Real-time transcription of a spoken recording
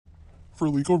For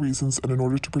legal reasons and in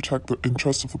order to protect the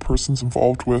interests of the persons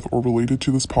involved with or related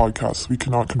to this podcast, we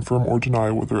cannot confirm or deny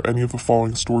whether any of the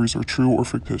following stories are true or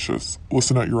fictitious.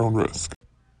 Listen at your own risk.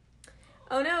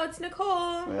 Oh no, it's Nicole.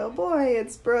 Oh boy,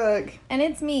 it's Brooke. And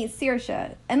it's me,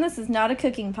 Saoirse. And this is not a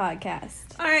cooking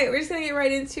podcast. Alright, we're just gonna get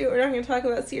right into it. We're not gonna talk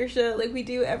about Saoirse like we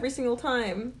do every single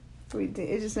time.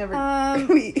 It just never...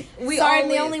 We sorry, I'm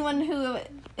the only one who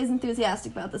is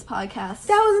enthusiastic about this podcast.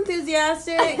 That was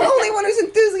enthusiastic. The only one who's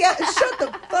enthusiastic. Shut the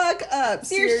fuck up,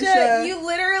 Saoirse. You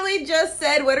literally just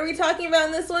said, what are we talking about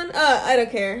in this one? I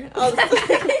don't care. I'll just...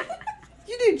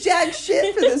 You do jack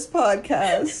shit for this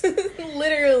podcast.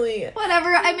 Literally. Whatever,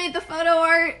 I made the photo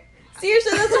art.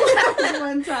 Saoirse, that's what happened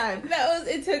one time.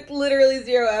 It took literally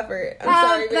zero effort. I'm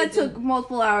sorry. That took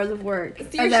multiple hours of work.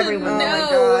 Saoirse, of everyone. no.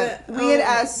 Oh my god. We had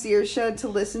asked Saoirse to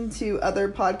listen to other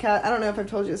podcasts. I don't know if I've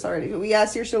told you this already, but we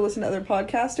asked Saoirse to listen to other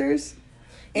podcasters.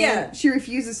 And she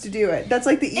refuses to do it. That's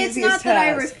like the easiest task. It's not that I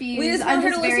refuse. I'm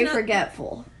just very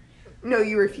forgetful. No,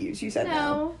 you refuse. You said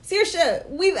no. Saoirse,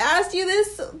 we've asked you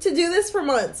to do this for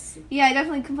months. Yeah, I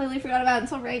definitely completely forgot about it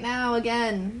until right now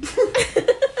again.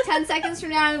 10 seconds from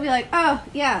now, I'm going to be like, oh,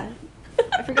 yeah,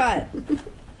 I forgot.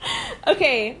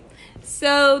 Okay,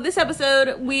 so this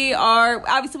episode, we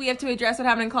have to address what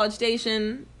happened in College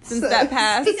Station since that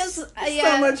passed. Because,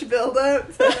 so much build-up.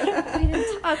 We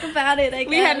didn't talk about it, I guess.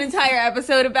 We had an entire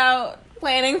episode about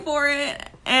planning for it,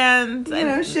 and...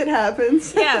 shit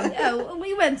happens. Yeah,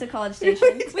 we went to College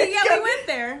Station. we went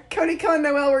there. Cody Con and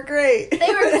Noelle were great. They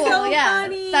were cool, so yeah.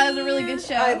 funny. That was a really good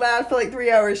show. I laughed for like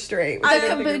 3 hours straight. The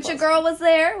kombucha girl was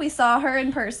there. We saw her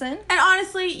in person. And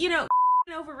honestly,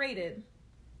 overrated.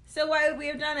 So why would we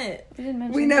have done it? We didn't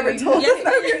mention We never told them.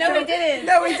 No, we didn't.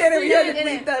 No, we didn't. We had to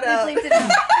bleep that out. We bleeped it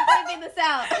out. We're bleeping this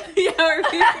out. Yeah,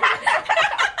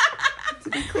 To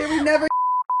be clear, we never...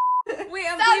 Wait,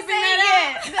 I'm Stop bleeping saying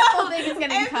that out. it. This whole thing is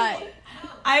getting cut.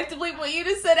 I have to bleep what you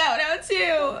just said out now,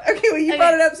 too. Okay, well, you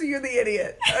brought it up, so you're the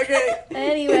idiot. Okay?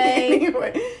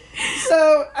 Anyway.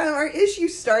 So, our issue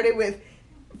started with...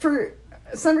 For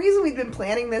some reason, we've been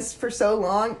planning this for so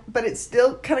long, but it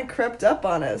still kind of crept up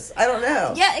on us. I don't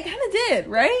know. Yeah, it kind of did,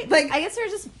 right? Like, I guess we were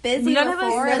just busy None of us-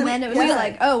 before, and then it was just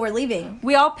like, oh, we're leaving.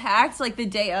 We all packed, the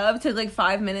day of, took,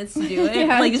 5 minutes to do it.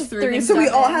 Yeah, just threw things So we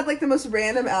stuff all in. had, the most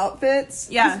random outfits.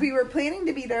 Yeah. Because we were planning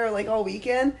to be there, all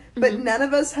weekend, but none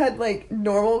of us had,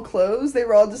 normal clothes. They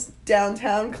were all just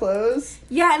downtown clothes.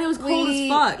 Yeah, and it was cold as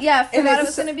fuck. Yeah, I And forgot it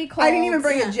was going to be cold. I didn't even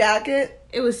bring a jacket.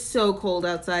 It was so cold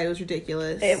outside. It was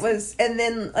ridiculous. It was, and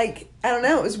then, I don't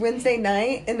know, it was Wednesday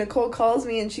night, and Nicole calls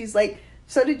me, and she's like,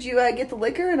 so did you get the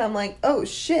liquor? And I'm like, oh,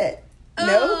 shit.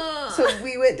 No? So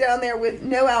we went down there with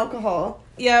no alcohol.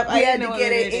 Yep, We had to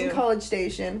get it in College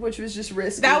Station, which was just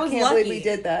risky. That was Can't lucky. believe we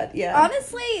did that, yeah.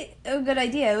 Honestly, a good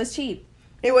idea. It was cheap.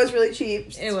 It was really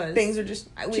cheap. It was. Things are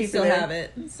just cheaper We still there. have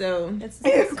it, so... It's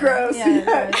Ew, gross.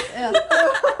 Yeah, it's gross. Ew.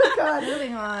 Oh, my God.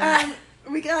 Moving on.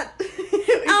 We got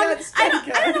I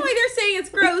don't know why they're saying it's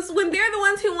gross when they're the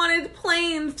ones who wanted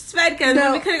plain Svedka.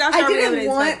 No, we could have got I strawberry didn't lemonade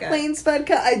want Svedka. plain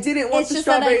Svedka. I didn't want It's the just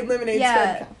that strawberry lemonade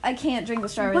yeah, Svedka. I can't drink the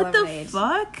strawberry What lemonade. the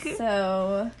fuck?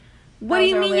 So... What do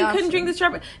you mean you couldn't option. drink the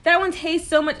strawberry? That one tastes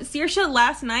so much. Saoirse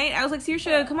last night, I was like,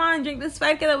 Saoirse, come on, drink this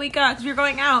Svedka that we got because we were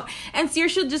going out. And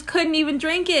Saoirse just couldn't even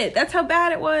drink it. That's how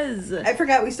bad it was. I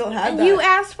forgot we still had And that. you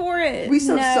asked for it. We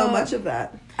still have so No. much of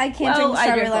that. I can't drink the I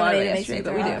strawberry drank a lot of lemonade. it It makes me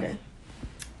yesterday, but throw we up. do.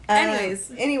 Okay.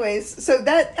 Anyways, so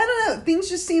that, I don't know, things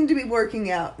just seem to be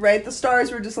working out, right? The stars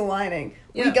were just aligning.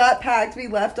 Yeah. We got packed, we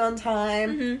left on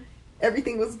time,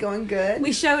 everything was going good.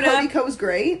 We showed Cody up. Co was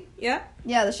great. Yeah.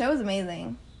 Yeah, the show was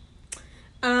amazing.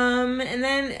 And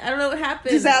then, I don't know what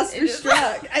happened. Disaster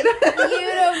struck. I don't know.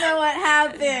 You don't know what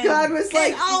happened. God was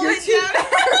like, all you're went too down.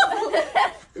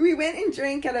 powerful. We went and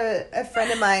drank at a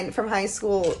friend of mine from high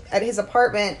school at his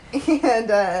apartment,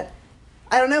 and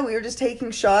I don't know, we were just taking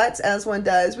shots as one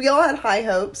does. We all had high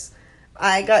hopes.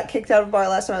 I got kicked out of a bar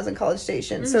last time I was in College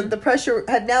Station, so the pressure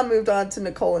had now moved on to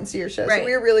Nicole and Saoirse. Right. So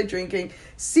we were really drinking.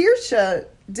 Saoirse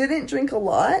didn't drink a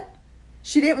lot.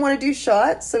 She didn't want to do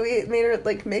shots, so we made her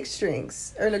mixed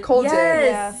drinks. Or Nicole did.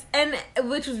 Yes, and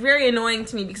which was very annoying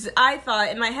to me because I thought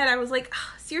in my head I was like,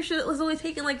 Saoirse was only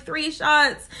taking 3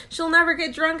 shots. She'll never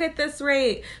get drunk at this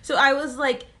rate. So I was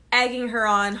egging her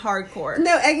on hardcore.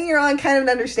 No, egging her on, kind of an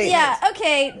understatement. Yeah,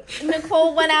 okay.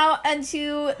 Nicole went out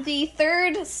onto the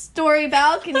 3rd story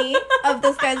balcony of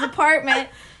this guy's apartment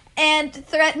and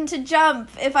threatened to jump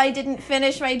if I didn't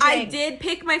finish my drink. I did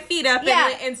pick my feet up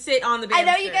and sit on the I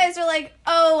banister. know you guys are like,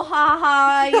 oh, ha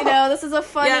ha, you know, this is a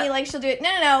funny, Yeah. like, she'll do it.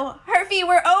 No. Her feet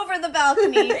were over the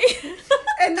balcony.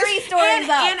 And 3 stories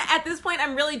up. And at this point,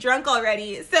 I'm really drunk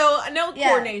already, so no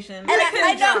coordination. And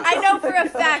I know for a God.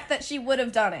 fact that she would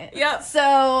have done it. Yep. So,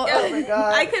 Oh my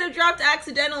god. I could have dropped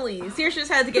accidentally. Saoirse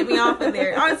just had to get me off in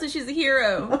there. Honestly, she's a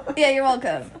hero. yeah, you're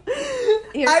welcome.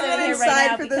 You're I sitting went here inside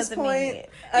now for because this of point. me.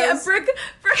 I was- Brooke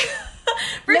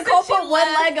Nicole said she put one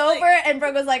laughed, leg over, and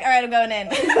Brooke was like, all right, I'm going in.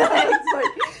 It's like,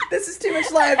 this is too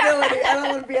much liability. I don't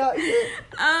want to be out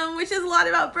here. which is a lot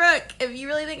about Brooke, if you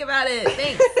really think about it.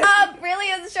 Thanks. Really,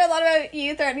 is the show a lot about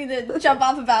you threatening to jump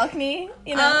off a balcony?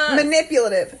 You know?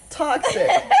 Manipulative, toxic.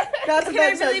 That's what Can I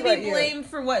that says really about be you. blamed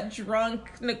for what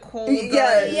drunk Nicole does?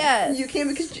 Yeah, Yes. you can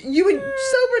because you would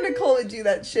sober Nicole would do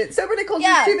that shit. Sober Nicole's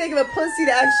Yeah. just too big of a pussy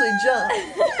to actually jump.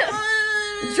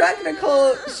 Drunk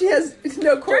Nicole, she has no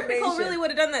Drunk coordination. Nicole really would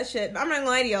have done that shit. I'm not gonna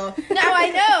lie to y'all. No, I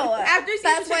know. After Saoirse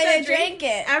That's took why that they drank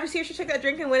it. After Saoirse took that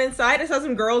drink and went inside, I saw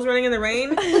some girls running in the rain,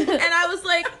 and I was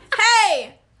like,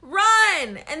 "Hey,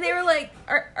 run!" And they were like,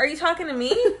 "Are you talking to me?"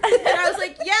 And I was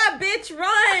like, "Yeah, bitch,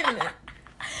 run!"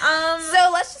 So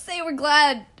let's just say we're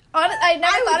glad. I never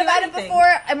I would thought do about it anything.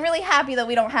 before. I'm really happy that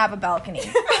we don't have a balcony.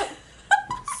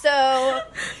 So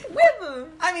Whip 'em.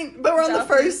 I mean, but we're on the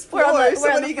Jumping. first floor. We're on the- so we're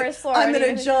on what the do you first floor. I'm What are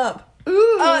gonna you gonna- jump.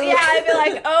 Ooh. oh yeah, I'd be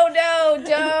like, oh no,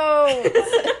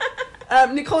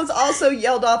 don't. Nicole's also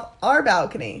yelled off our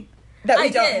balcony that we I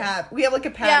don't did. have. We have like a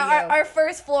patio. Yeah, our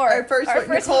first floor. Our first Our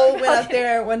floor. Nicole went up balcony.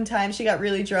 there one time. She got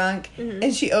really drunk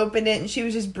and she opened it and she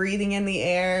was just breathing in the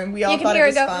air and we all You can thought hear it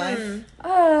was her go, fine.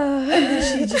 Oh. And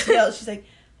she just yelled. She's like,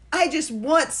 "I just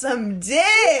want some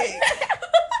dick."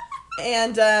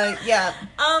 And yeah,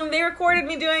 They recorded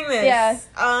me doing this. Yeah.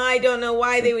 I don't know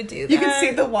why they would do that. you can see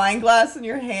the wine glass in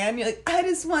your hand. You're like, "I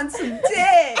just want some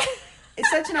dick." It's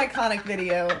such an iconic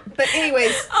video. But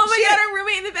anyways, Oh my she- god, our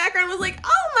roommate in the background was like,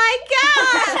 "Oh my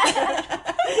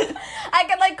god!" I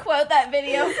could like quote that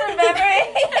video from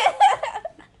memory.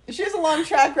 She has a long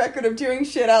track record of doing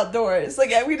shit outdoors.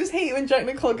 Like, we just hate when drunk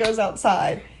Nicole goes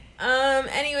outside.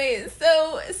 Anyways,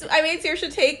 so I made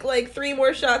Saoirse take like 3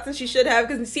 more shots than she should have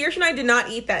because Saoirse and I did not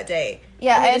eat that day.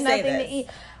 Yeah, Let me I had just say nothing this. to eat.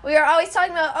 We were always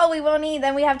talking about, oh, we won't eat,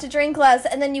 then we have to drink less,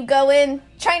 and then you go in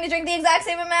trying to drink the exact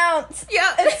same amount.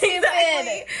 Yeah, It's stupid.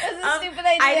 exactly. It's a stupid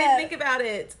idea. I didn't think about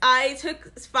it. I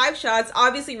took 5 shots,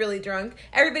 obviously really drunk.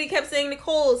 Everybody kept saying,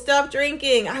 "Nicole, stop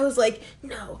drinking." I was like,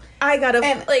 "No, I gotta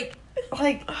And- like."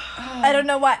 Like, I don't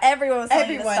know why everyone was telling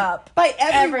me to everyone. stop. By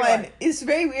everyone. Everyone. It's a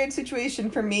very weird situation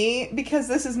for me because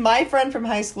this is my friend from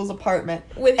high school's apartment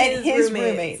With and his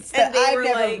roommates that and they I've were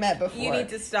never like, met before. "You need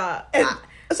to stop." And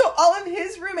so all of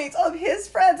his roommates, all of his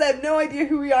friends, I have no idea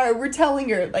who we are. We're telling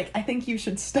her, like, I think you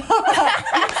should stop.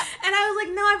 And I was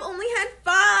like, "No, I've only had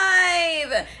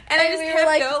 5," and I just we kept were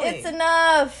like, going. it's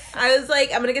enough. I was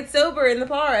like, I'm gonna get sober in the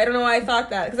bar. I don't know why I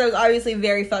thought that because I was obviously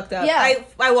very fucked up. Yeah.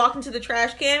 I walked into the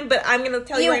trash can, but I'm gonna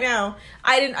tell you You- right now,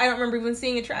 I don't remember even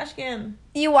seeing a trash can.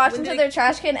 You walked When into they- their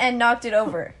trash can and knocked it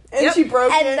over. And Yep. she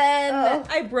broke And it. then- Oh.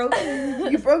 I broke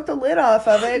it. You broke the lid off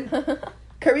of it.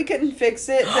 Kirby couldn't fix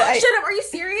it, but Shut up! Are you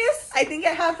serious? I think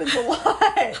it happens a lot.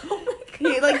 Oh my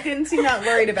god. He like didn't seem not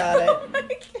worried about Oh it. my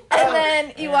god. And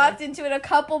then you walked into it a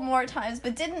couple more times,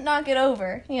 but didn't knock it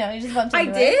over. You know, you just bumped I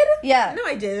into did? it. Yeah. No,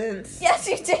 I didn't. Yes,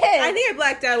 you did. I think I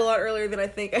blacked out a lot earlier than I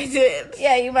think I did.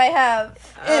 Yeah, you might have.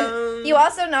 And You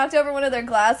also knocked over one of their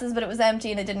glasses, but it was empty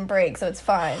and it didn't break, so it's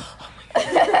fine.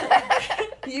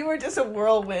 You were just a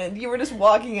whirlwind. You were just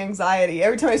walking anxiety.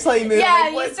 Every time I saw you move, Yeah,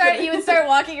 I'm like, you would start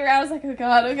walking around. I was like, oh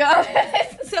god, oh god.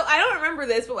 So I don't remember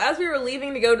this, but as we were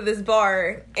leaving to go to this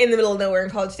bar in the middle of nowhere in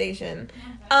College Station,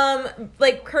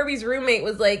 like Kirby's roommate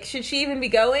was like, "Should she even be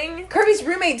going?" Kirby's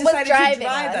roommate decided to driving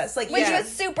drive us, us. Like, which yeah. was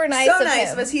super nice so of nice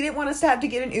him. of us. He didn't want us to have to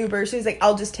get an Uber, so he's like,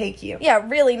 "I'll just take you." Yeah,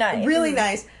 really nice. Really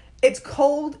nice. It's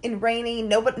cold and rainy.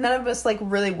 None of us like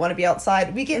really want to be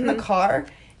outside. We get in the car,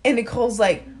 and Nicole's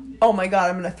like, "Oh my god,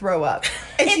 I'm gonna throw up."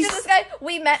 And Into this guy,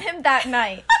 we met him that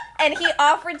night, and he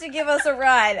offered to give us a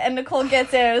ride, and Nicole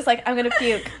gets in and was like, I'm gonna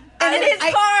puke. And in then his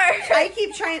car! I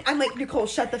keep trying. I'm like, "Nicole,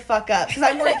 shut the fuck up," because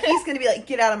I'm worried he's gonna be like,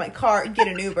 "Get out of my car and get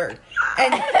an Uber."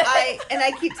 And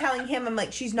I keep telling him, I'm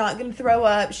like, "She's not gonna throw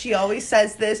up. She always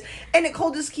says this." And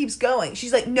Nicole just keeps going.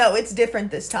 She's like, "No, it's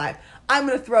different this time. I'm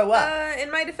gonna throw up."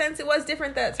 In my defense, it was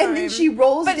different that time. And then she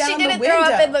rolls But down she the didn't window.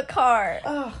 throw up in the car.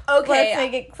 Ugh. okay. Let's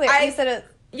make it clear. I- You said it.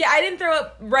 Yeah, I didn't throw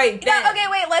up right No, then. okay,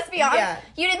 wait, let's be honest. Yeah.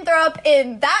 You didn't throw up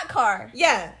in that car.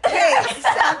 Yeah. Hey,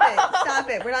 stop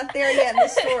it. We're not there yet in the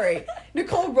story.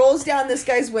 Nicole rolls down this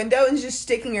guy's window and is just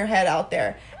sticking her head out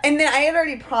there. And then I had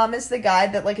already promised the guy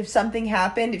that, like, if something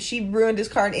happened, if she ruined his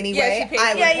car in any way, she paid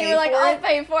I for would it. pay you were like, for I'll it.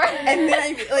 pay for it. And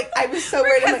then I was so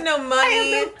worried. I'm has like, no money. I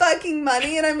have no fucking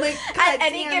money. And I'm like, God At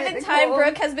any damn given it, time, Nicole.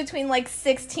 Brooke has between like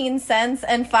 16 cents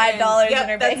and $5 Yep, in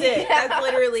her that's bank it. account. That's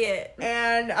literally it.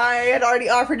 And I had already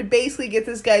offered to basically get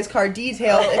this guy's car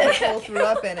detailed if Nicole threw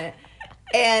up in it.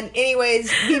 And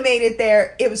anyways, we made it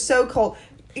there. It was so cold.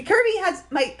 Kirby has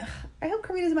I hope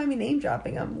Kirby doesn't mind me name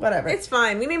dropping him. Whatever. It's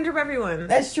fine. We named her everyone.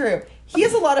 That's true. He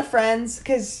has a lot of friends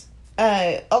because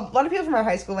a lot of people from our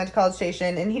high school went to College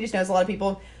Station, and he just knows a lot of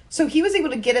people. So he was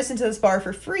able to get us into this bar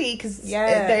for free because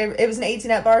it was an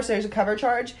 18-net bar, so there's a cover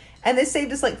charge. And this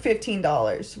saved us like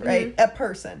 $15, right? A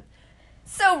person.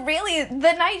 So really,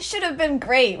 the night should have been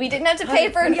great. We didn't have to pay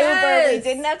for an Yes. Uber. We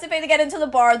didn't have to pay to get into the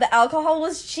bar. The alcohol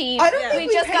was cheap. I don't think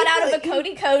we just paid got for out of it. a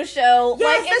Cody Co show.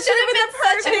 Yes, like, it should have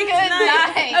been such a good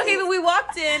night. Okay, but we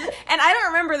walked in, and I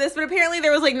don't remember this, but apparently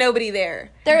there was like nobody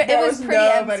there. It was pretty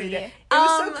nobody empty. there. It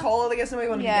was so cold. I guess nobody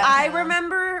wanted yeah. to I get down.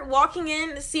 remember walking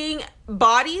in, seeing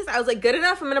bodies. I was like, good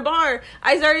enough, I'm in a bar.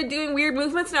 I started doing weird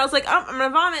movements, and I was like, oh, I'm gonna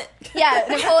vomit. Yeah,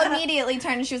 Nicole immediately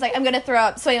turned and she was like, I'm gonna throw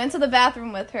up. So I went to the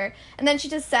bathroom with her, and then she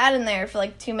just sat in there for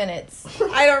like 2 minutes.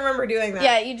 I don't remember doing that.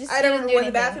 Yeah, you just I didn't don't remember do what the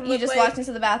anything. bathroom You looked just like. walked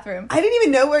into the bathroom. I didn't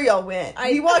even know where y'all went.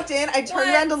 We walked in, I turned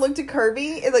What? around to look to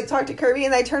Kirby, and like talked to Kirby,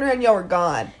 and I turned around and y'all were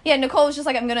gone. Yeah, Nicole was just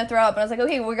like, I'm gonna throw up. And I was like,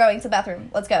 okay, we're going to the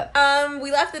bathroom. Let's go.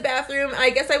 We left the bathroom. I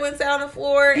guess I went sat on the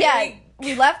floor. Yeah, and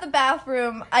we left the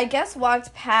bathroom, I guess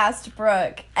walked past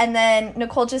Brooke, and then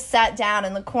Nicole just sat down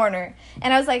in the corner.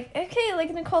 And I was like, okay,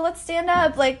 like, Nicole, let's stand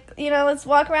up. Like, you know, let's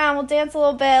walk around. We'll dance a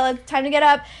little bit. Time to get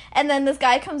up. And then this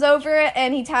guy comes over,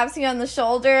 and he taps me on the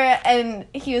shoulder, and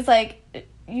he was like,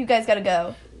 you guys gotta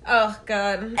go. Oh,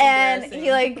 God. And Embarrassing.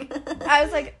 he, like, I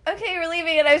was like, okay, we're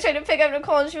leaving. And I was trying to pick up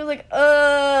Nicole, and she was like,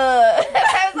 ugh. And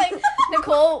I was like,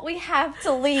 Nicole, we have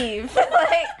to leave.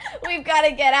 Like, we've got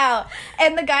to get out.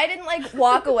 And the guy didn't, like,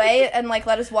 walk away and, like,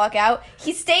 let us walk out.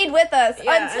 He stayed with us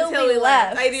until we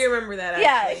left. I do remember that,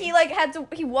 Yeah, actually. he, like,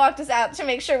 he walked us out to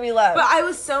make sure we left. But I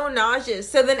was so nauseous.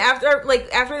 So then after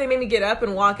they made me get up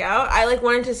and walk out, I, like,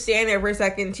 wanted to stand there for a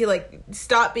second to, like,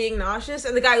 stop being nauseous.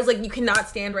 And the guy was like, you cannot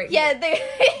stand right yeah, here.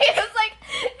 he was like,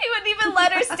 he wouldn't even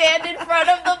let her stand in front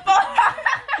of the bar.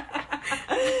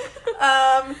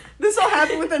 This all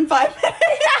happened within 5 minutes.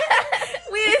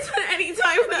 We didn't spend any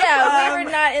time with that. Yeah, we were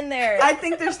not in there. I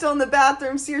think they're still in the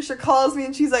bathroom. Saoirse calls me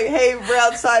and she's like, hey, we're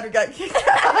outside. We got kicked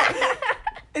out.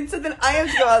 And so then I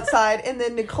have to go outside, and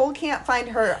then Nicole can't find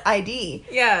her ID.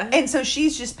 Yeah. And so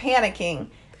she's just panicking.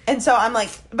 And so I'm like,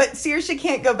 but Saoirse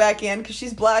can't go back in because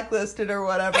she's blacklisted or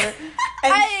whatever. And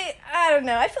I don't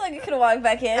know. I feel like you could have walked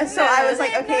back in. And so I was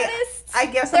like, I okay, noticed. I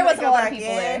guess There I'm gonna wasn't go a lot back of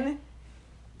people in. there.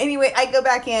 Anyway, I go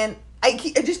back in. I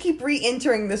just keep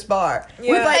re-entering this bar.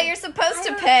 Yeah. With, like, But you're supposed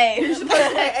to pay. you're supposed to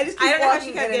pay. I just keep I don't know how walking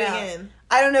she kept in and out. getting in.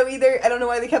 I don't know either. I don't know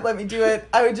why they kept letting me do it.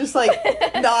 I would just like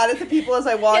nod at the people as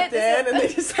I walked Yeah, in, and they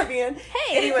just let me in.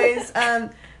 Hey. Anyways, I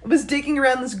was digging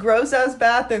around this gross ass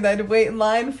bathroom that I had to wait in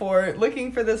line for,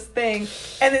 looking for this thing,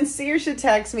 and then Saoirse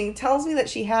texts me, tells me that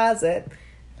she has it.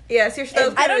 Yeah, seriously, that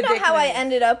was I kind don't of know how I ridiculous.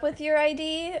 ended up with your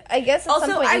ID. I guess at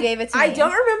some point you gave it to me. I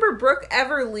don't remember Brooke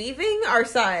ever leaving our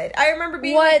side. I remember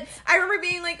being What? I remember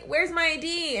being like, "Where's my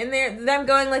ID?" And them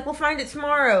going like, "We'll find it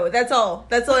tomorrow." That's all.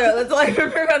 That's all I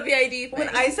remember about the ID thing. When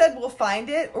I said we'll find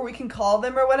it or we can call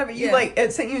them or whatever, you Yeah.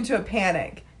 it sent you into a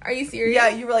panic. Are you serious? Yeah,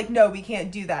 you were like, no, we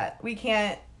can't do that. We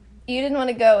can't. You didn't want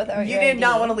to go without You your did ID.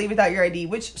 not want to leave without your ID,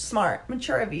 which smart,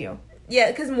 mature of you. Yeah,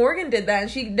 because Morgan did that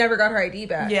and she never got her ID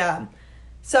back. Yeah.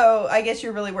 So I guess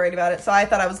you're really worried about it. So I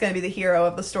thought I was going to be the hero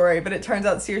of the story, but it turns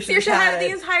out Saoirse Saoirse had it it.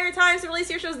 the entire time, so really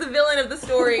Saoirse was the villain of the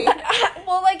story.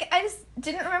 Well, like, I just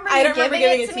didn't remember I you don't remember giving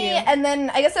giving it it to to me. you. And then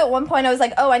I guess at one point I was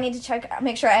like, oh, I need to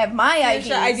make sure I have my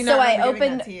ID. I do not so I remember giving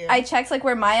opened, that to you. I checked like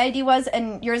where my ID was,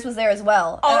 and yours was there as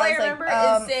well. All and I was like,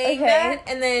 remember is saying okay. that,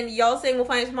 and then y'all saying we'll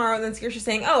find it tomorrow, and then Saoirse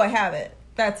saying, "Oh, I have it."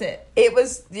 That's it. It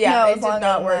was, yeah, No, it it was did longer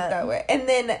not than work that. that way. And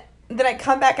then I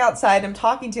come back outside, I'm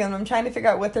talking to them, I'm trying to figure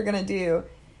out what they're going to do.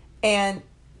 And,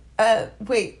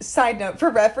 wait, side note, for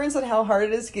reference on how hard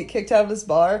it is to get kicked out of this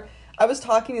bar, I was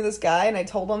talking to this guy, and I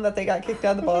told him that they got kicked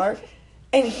out of the bar,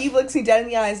 and he looks me dead in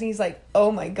the eyes, and he's like,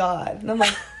 oh my God. And I'm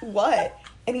like, what?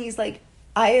 And he's like,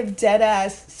 I have dead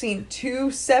ass seen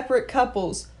 2 separate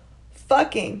couples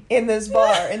fucking in this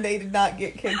bar, and they did not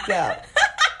get kicked out.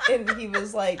 And he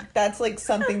was like, that's like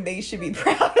something they should be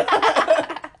proud of.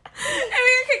 And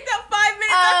we were kicked out 5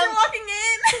 minutes after walking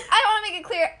in. I want to make it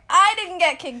clear, I didn't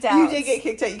get kicked out. You did get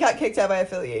kicked out. You got kicked out by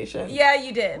affiliation. Yeah,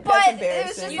 you did. But That's it was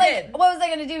embarrassing. just You like, did. what was I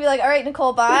going to do? Be like, all right,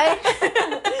 Nicole, bye?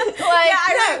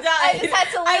 I would have died. I just had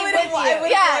to leave with you. I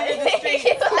would have wandered the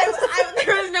streets.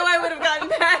 There was no way I would have gotten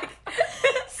back.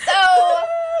 So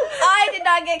I did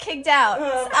not get kicked out.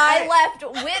 I left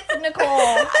with Nicole.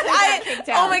 I got kicked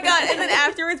out. Oh my god! And then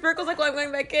afterwards, Brooke was like, "Well, I'm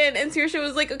going back in," and Saoirse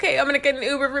was like, "Okay, I'm gonna get an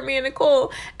Uber for me and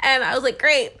Nicole." And I was like,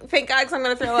 "Great, thank God, because I'm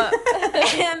gonna throw up."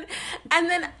 and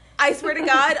then I swear to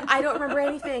God, I don't remember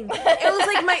anything.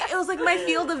 It was like my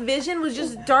field of vision was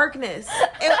just darkness.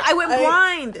 I went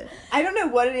blind. I don't know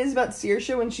what it is about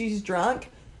Saoirse when she's drunk.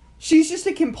 She's just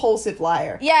a compulsive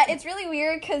liar. Yeah, it's really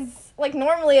weird because, like,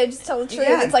 normally I just tell the truth.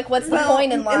 Yeah. It's like, what's the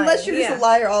point in lying? Unless you're just a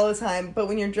liar all the time, but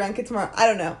when you're drunk, it's more, I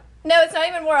don't know. No, it's not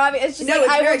even more obvious. It's just like,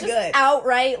 I will just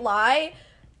outright lie.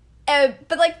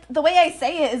 But, like, the way I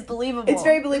say it is believable. It's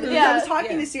very believable. Yeah. I was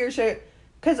talking to Saoirse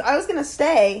because I was going to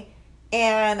stay,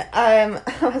 and I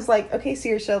was like, okay,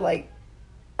 Saoirse, like,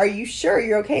 are you sure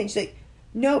you're okay? And she's like,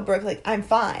 no, Brooke, like, I'm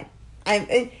fine.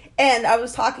 And I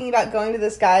was talking about going to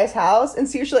this guy's house, and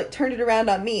Saoirse, like, turned it around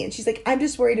on me, and she's like, I'm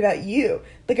just worried about you.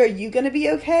 Like, are you going to be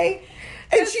okay?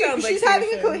 And she's having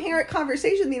a coherent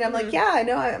conversation with me, and I'm like, yeah, I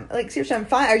know, I'm, like, Saoirse, I'm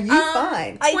fine. Are you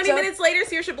fine? 20 minutes later,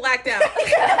 Saoirse blacked out.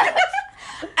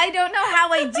 I don't know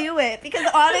how I do it, because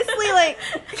honestly, like,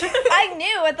 I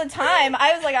knew at the time,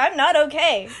 I was like, I'm not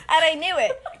okay, and I knew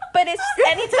it. But it's just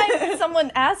anytime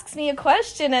someone asks me a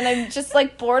question and I'm just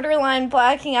like borderline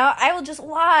blacking out, I will just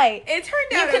lie. It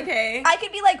turned out okay. I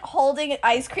could be like holding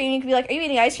ice cream. You could be like, "Are you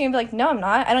eating ice cream?" I'd be like, "No, I'm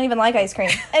not. I don't even like ice cream."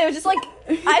 And it was just like,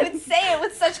 I would say it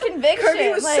with such conviction. Kirby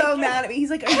was like, so mad at me. He's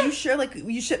like, "Are you sure? Like,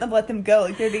 you shouldn't have let them go.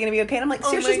 Like, they're gonna be okay." And I'm like,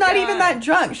 "Saoirse's not even that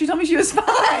drunk. She told me she was fine."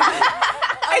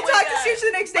 I talked to Saoirse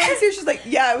the next day, and Saoirse's like,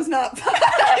 "Yeah, I was not fine."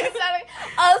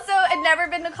 Also, I'd never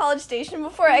been to College Station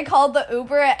before. I called the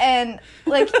Uber, and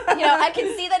like, I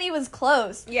could see that he was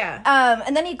close. Yeah.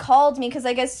 And then he called me because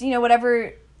I guess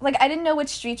whatever. Like, I didn't know which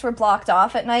streets were blocked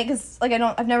off at night because, like,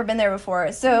 I've never been there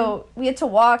before. So we had to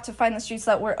walk to find the streets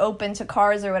that were open to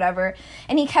cars or whatever.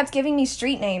 And he kept giving me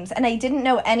street names, and I didn't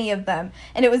know any of them.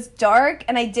 And it was dark,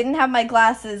 and I didn't have my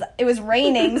glasses. It was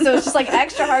raining, so it was just, like,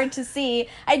 extra hard to see.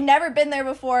 I'd never been there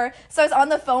before. So I was on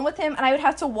the phone with him, and I would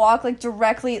have to walk, like,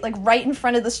 directly, like, right in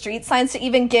front of the street signs to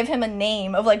even give him a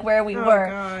name of, like, where we were.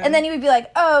 God. And then he would be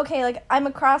like, "Oh, okay, like, I'm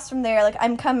across from there. Like,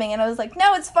 I'm coming." And I was like,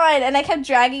 "No, it's fine." And I kept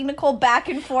dragging Nicole back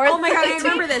and forth. Oh my God, I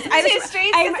remember this.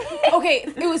 Okay,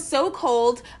 it was so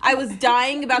cold. I was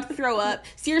dying about to throw up.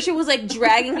 Saoirse was like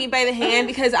dragging me by the hand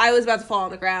because I was about to fall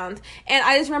on the ground. And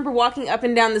I just remember walking up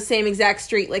and down the same exact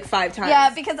street like 5 times.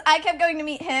 Yeah, because I kept going to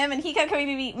meet him and he kept coming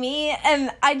to meet me,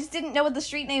 and I just didn't know what the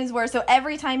street names were. So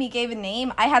every time he gave a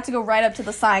name, I had to go right up to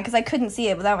the sign because I couldn't see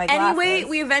it without my glasses. Anyway,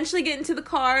 we eventually get into the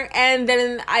car, and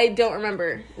then I don't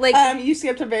remember. Like, you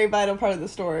skipped a very vital part of the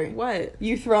story. What?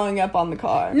 You throwing up on the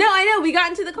car. No, I know. We got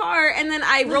into the car, and then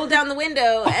I rolled down the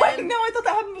window. And Wait, no, I thought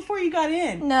that happened before you got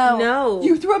in. No.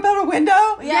 You threw up out a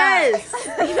window? Yes.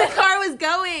 The car was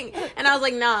going, and I was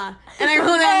like, nah. And I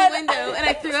rolled down the window, and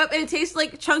I threw up, and it tasted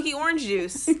like chunky orange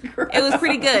juice. It was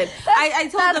pretty good. I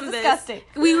told them disgusting.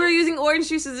 This. We were using orange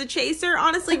juice as a chaser.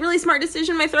 Honestly, really smart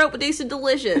decision. My throat tasted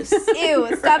delicious.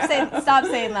 Ew, stop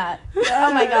saying that.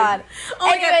 Oh my God.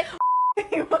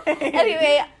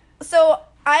 Anyway, so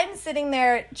I'm sitting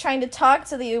there trying to talk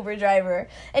to the Uber driver,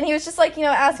 and he was just like,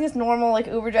 asking us normal like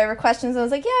Uber driver questions. I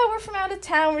was like, yeah, we're from out of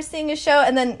town, we're seeing a show,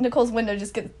 and then Nicole's window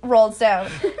just rolls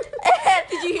down.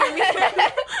 Did you hear me?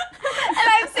 And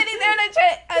I'm sitting there, and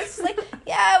I was just like,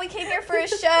 yeah, we came here for a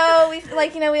show. We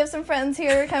we have some friends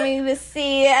here coming to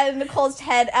see, and Nicole's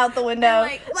head out the window.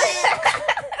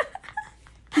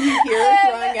 Can you hear her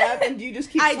throwing up, and do you just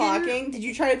keep talking? Did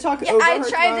you try to talk over her throwing up? I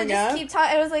tried to just keep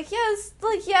talking. I was like, yes, it's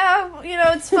fun. We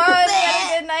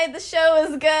had a good night. The show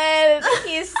was good. And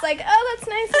he's just like, oh, that's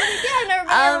nice. I was like, yeah, I've never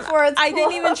been here before. It's I cool.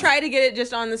 didn't even try to get it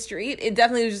just on the street. It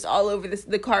definitely was just all over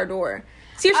the car door.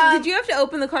 Seriously, did you have to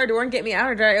open the car door and get me out,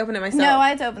 or did I open it myself? No, I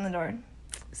had to open the door.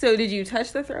 So did you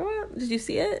touch the throw up? Did you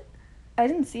see it? I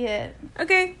didn't see it.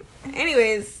 Okay.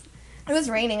 Anyways. It was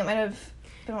raining. It might have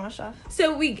been washed off.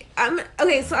 So I'm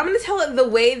going to tell it the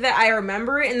way that I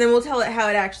remember it, and then we'll tell it how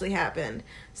it actually happened.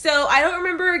 So I don't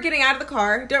remember getting out of the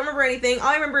car. Don't remember anything. All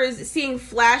I remember is seeing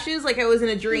flashes like I was in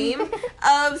a dream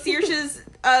of Saoirse's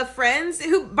friends,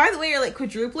 who, by the way, are like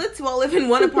quadruplets who all live in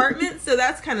one apartment, so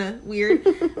that's kind of weird.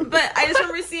 But I just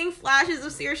remember seeing flashes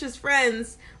of Saoirse's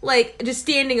friends, like, just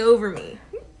standing over me.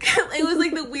 It was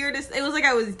like the weirdest. It was like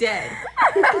I was dead.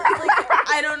 Like,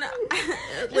 I don't know.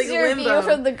 Like your limbo view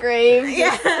from the grave.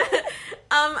 Yeah.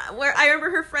 Where I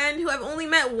remember her friend, who I've only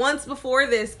met once before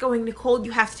this, going, Nicole,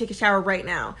 you have to take a shower right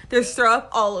now. There's throw up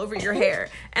all over your hair.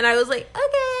 And I was like,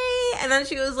 okay. And then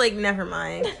she was like, never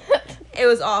mind. It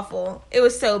was awful. It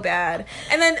was so bad.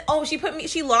 And then,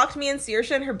 she locked me and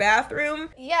Saoirse in her bathroom.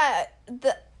 Yeah,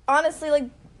 honestly, like,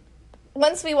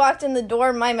 once we walked in the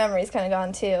door, my memory's kind of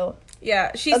gone, too.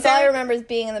 Yeah, she That's said... all I remember is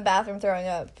being in the bathroom throwing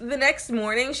up. The next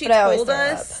morning, she But I always told throw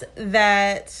us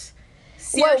that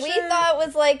Saoirse... What we thought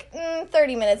was, like,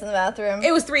 30 minutes in the bathroom.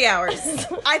 It was 3 hours.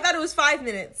 I thought it was 5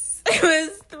 minutes. It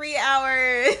was 3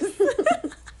 hours.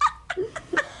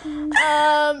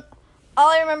 All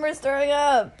I remember is throwing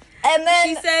up. And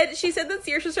then... She said that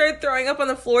Saoirse started throwing up on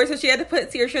the floor, so she had to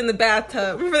put Saoirse in the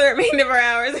bathtub for the remainder of her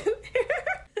hours in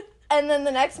there. And then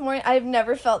the next morning, I've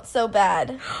never felt so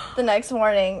bad. The next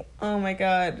morning. Oh my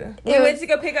god. We went to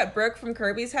go pick up Brooke from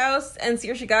Kirby's house, and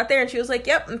Saoirse got there, and she was like,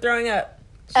 yep, I'm throwing up.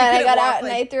 And I got out,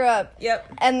 and I threw up.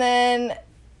 Yep. And then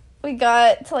we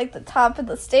got to, like, the top of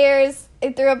the stairs.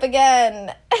 I threw up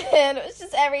again. And it was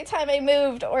just every time I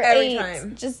moved or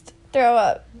ate, just throw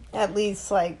up. At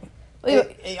least, like... We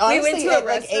honestly, went to a at,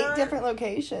 like, 8 restaurant. different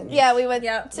locations. Yeah, we went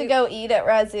to go eat at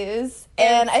Razu's,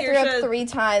 and I threw up 3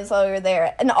 times while we were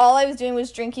there. And all I was doing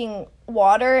was drinking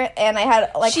water, and I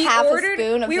had, like, half a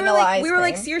spoon of vanilla ice cream. We were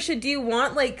like, Saoirse, do you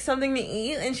want, like, something to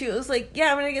eat? And she was like,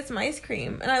 yeah, I'm gonna get some ice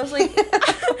cream. And I was like,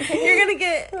 you're gonna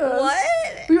get what?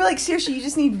 We were like, Saoirse, you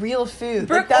just need real food.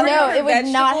 Brooke, like, no, ordered it would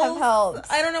not have vegetables.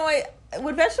 helped. I don't know why.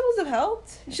 Would vegetables have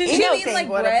helped? Should she Anything eat, like,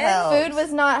 would have bread? helped. Food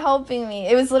was not helping me.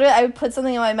 It was literally, I would put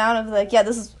something in my mouth and be like, yeah,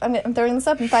 I'm throwing this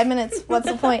up in 5 minutes. What's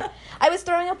the point? I was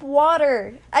throwing up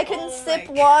water. I couldn't sip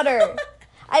water.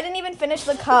 I didn't even finish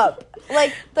the cup.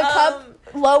 Like, the cup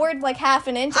lowered like half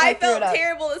an inch and I threw it up. I felt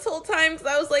terrible this whole time because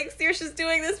I was like, Saoirse's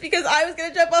doing this because I was going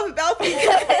to jump off a balcony.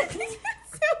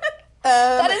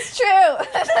 That is true.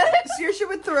 Saoirse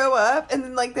would throw up, and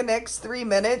then, like, the next 3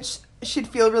 minutes, she'd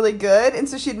feel really good, and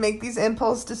so she'd make these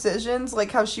impulse decisions,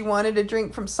 like how she wanted a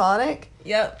drink from Sonic.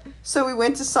 Yep. So we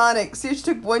went to Sonic. Saoirse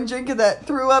took 1 drink of that,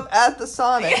 threw up at the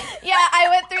Sonic. Yeah, I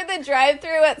went through the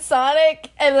drive-thru at Sonic,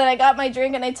 and then I got my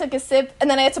drink, and I took a sip, and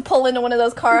then I had to pull into one of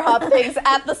those car hop things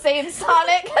at the same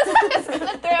Sonic, because I was going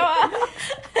to throw up.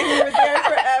 And we were there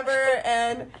forever,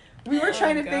 and we were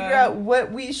trying to figure out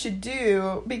what we should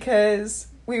do, because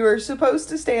we were supposed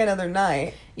to stay another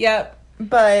night. Yep.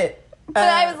 But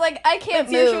I was like, I can't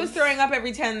move. Saoirse was throwing up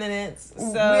every 10 minutes.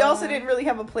 So we also didn't really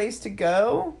have a place to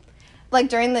go. Like,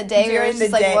 during the day, we were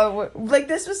just like, like,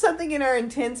 this was something in our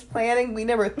intense planning we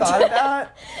never thought about.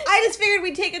 I just figured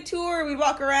we'd take a tour, we'd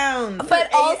walk around. But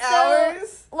 8 also,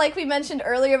 hours. like we mentioned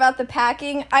earlier about the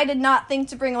packing, I did not think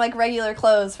to bring, like, regular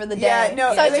clothes for the day. Yeah,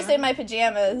 no, so I was just in my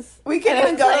pajamas. We could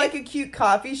have gone like a cute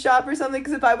coffee shop or something,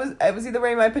 because if I was either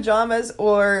wearing my pajamas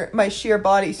or my sheer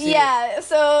bodysuit. Yeah,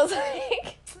 so I was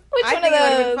like, which I one think of it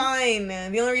would those? have been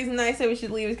fine. The only reason I said we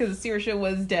should leave is because Saoirse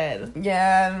was dead.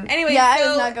 Yeah. Anyway, Yeah, so I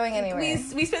was not going anywhere.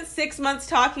 We spent 6 months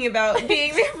talking about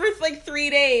being there for like 3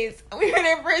 days. We were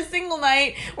there for a single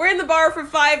night. We're in the bar for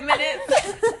 5 minutes.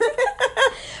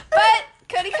 But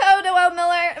Cody Ko, Noel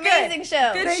Miller, amazing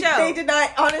show. Good. They did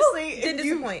not, honestly, Did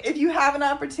disappoint. if you have an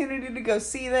opportunity to go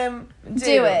see them,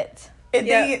 Do it.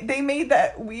 They made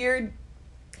that weird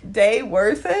day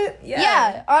worth it.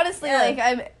 Yeah, honestly, Yeah. like,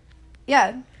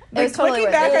 it was Like, totally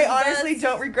looking worth back, it. I honestly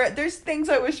don't regret. There's things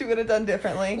I wish we would have done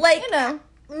differently. Like, You know.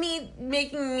 me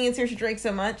and Saoirse drink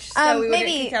so much, so we would get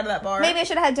kicked out of that bar. Maybe I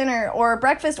should have had dinner or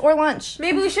breakfast or lunch.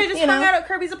 Maybe we should have just You hung know? out at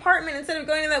Kirby's apartment instead of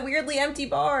going to that weirdly empty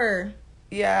bar.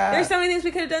 Yeah. There's so many things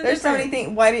we could have done There's so different. many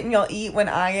things. Why didn't y'all eat when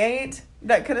I ate?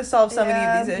 That could have solved so many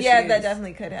of these issues. Yeah, that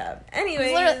definitely could have.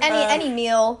 Anyway, Literally any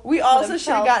meal. We also would've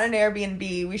should have helped. gotten an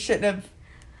Airbnb. We shouldn't have.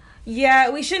 yeah,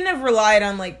 we shouldn't have relied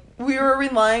on like. We were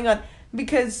relying on,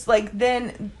 because like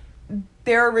then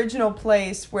their original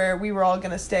place where we were all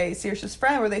gonna stay, Saoirse's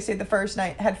friend, where they stayed the first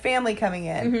night, had family coming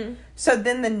in. Mhm. So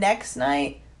then the next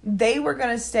night they were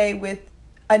gonna stay with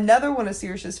another one of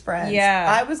Saoirse's friends. Yeah.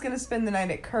 I was gonna spend the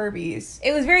night at Kirby's.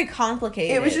 It was very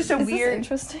complicated. It was just a Is this weird.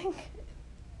 interesting?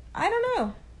 I don't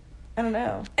know. I don't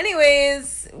know.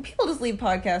 Anyways, people just leave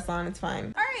podcasts on. It's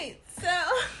fine. All right,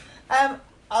 so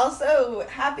Also,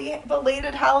 happy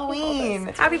belated Halloween.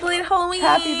 happy belated Halloween.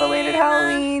 Happy belated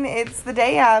Halloween. It's the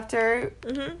day after.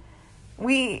 Mhm.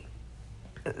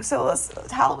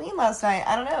 Halloween last night,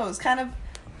 I don't know, it was kind of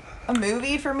a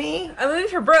movie for me. A movie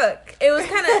for Brooke. It was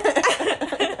kind of.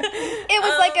 It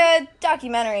was like a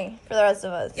documentary for the rest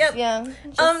of us. Yep. Yeah.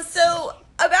 So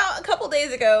about a couple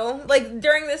days ago, like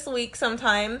during this week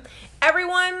sometime,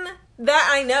 everyone that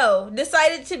I know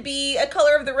decided to be a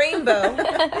color of the rainbow.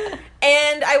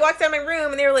 And I walked out of my room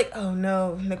and they were like, oh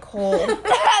no, Nicole. That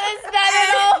is not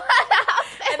at all.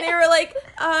 And they were like,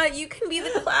 you can be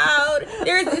the cloud.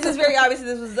 This is very obvious.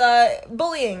 This was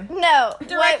bullying. No,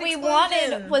 Direct what we exclusion.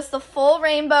 wanted was the full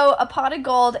rainbow, a pot of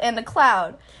gold, and a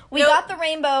cloud. We Nope. got the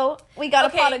rainbow. We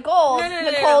got a pot of gold.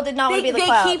 Nicole did not want to be the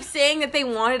cloud. They keep saying that they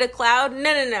wanted a cloud.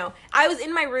 No. I was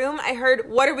in my room. I heard,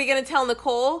 "What are we gonna tell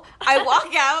Nicole?" I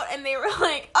walk out and they were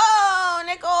like, "Oh,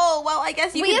 Nicole. Well, I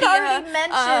guess you We could had be already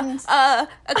mentioned-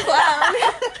 a clown."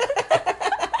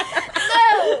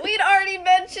 No, we'd already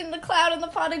mentioned the cloud and the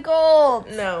pot of gold.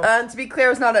 No. To be clear, I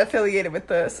was not affiliated with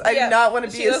this. I Yeah, did not want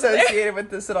to be she was there. associated with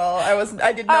this at all.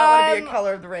 I did not want to be a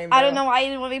color of the rainbow. I don't know why you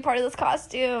didn't want to be part of this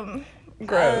costume.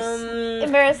 Gross.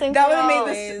 Embarrassing. That for would have y'all.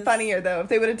 made this funnier though if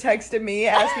they would have texted me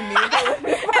asking me.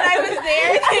 And I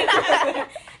was there.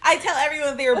 I tell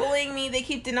everyone they were bullying me. They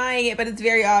keep denying it, but it's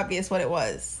very obvious what it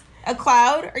was. A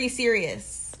cloud? Are you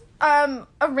serious? A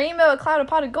rainbow, a cloud, a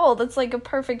pot of gold. That's like a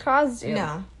perfect costume.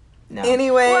 No.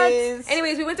 Anyways,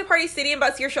 We went to Party City and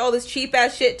bought Saoirse all this cheap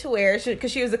ass shit to wear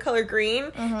because she was the color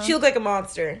green. She looked like a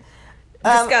monster.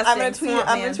 Disgusting. I'm gonna tweet. Swamp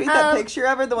I'm man. gonna tweet that picture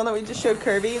of her, the one that we just showed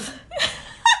Kirby.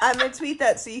 I'm gonna tweet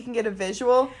that so you can get a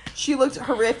visual. She looked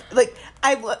horrific. Like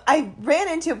I ran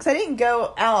into because I didn't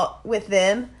go out with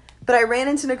them, but I ran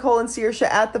into Nicole and Saoirse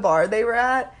at the bar they were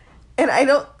at, and I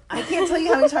can't tell you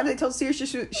how many times I told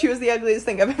Saoirse she was the ugliest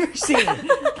thing I've ever seen.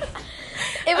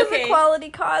 It was Okay. a quality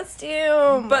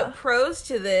costume. But pros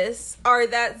to this are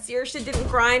that Saoirse didn't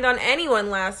grind on anyone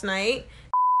last night.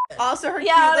 Also, her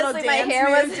Yeah, cute little honestly, my dance hair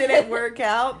move was- didn't work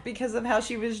out because of how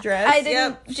she was dressed. I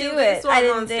didn't she do looked like a it. swamp I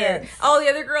didn't monster. dance. All the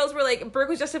other girls were like, Brooke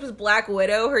was dressed up as Black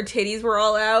Widow. Her titties were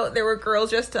all out. There were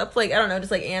girls dressed up like, I don't know,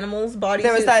 just like animals, bodysuits.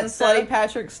 There was that and stuff. slutty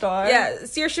Patrick Star. Yeah,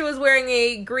 Saoirse was wearing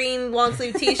a green long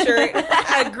sleeve t-shirt,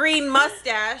 a green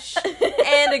mustache,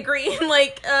 and a green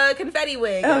confetti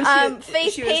wig. Oh,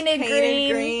 Face she was painted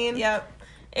green. Yep.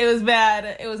 It was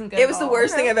bad. It wasn't good. It at was the all.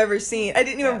 worst thing I've ever seen. I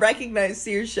didn't even Yeah. recognize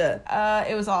Saoirse.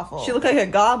 It was awful. She looked like a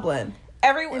goblin.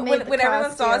 When made the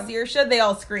everyone saw costume. Saoirse, they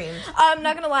all screamed. I'm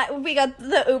not gonna lie, we got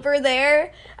the Uber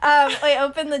there. I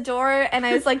opened the door and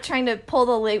I was like trying to pull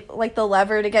the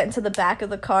lever to get into the back of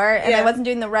the car, and I Yeah. wasn't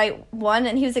doing the right one.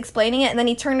 And he was explaining it, and then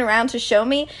he turned around to show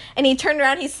me, and he turned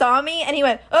around, he saw me, and he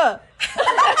went, "Ugh."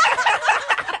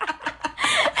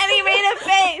 And he made a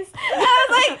face. And I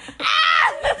was like,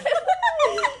 "Ah!"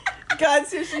 God,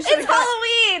 seriously, It's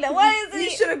Halloween. What is You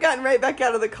it? should have gotten right back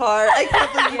out of the car. I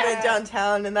can't believe you went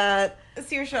downtown in that.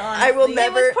 Saoirse, honestly. I will It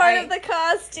never. was part of the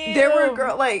costume. There were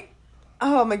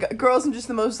oh my god, girls in just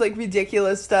the most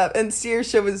ridiculous stuff, and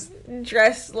Saoirse was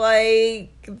dressed like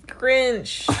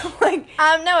Grinch. like.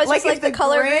 No, it's just if like the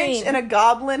color Grinch green. and a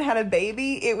goblin had a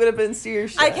baby, it would have been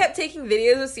Saoirse. I kept taking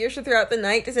videos of Saoirse throughout the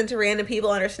night to send to random people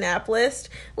on her Snap list.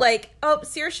 Like, "Oh,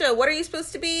 Saoirse, what are you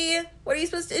supposed to be? What are you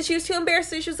supposed to?" She was too embarrassed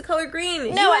to say she was the color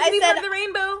green. No, you wanted I to be said- part of the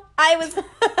rainbow. I was.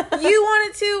 You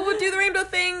wanted to do the rainbow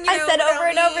thing. I said over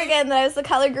and over again that I was the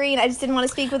color green. I just didn't want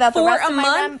to speak without the For rest a of my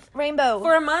month? rainbow.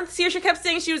 For a month, Saoirse kept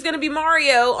saying she was going to be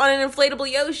Mario on an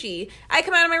inflatable Yoshi. I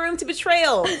come out of my room to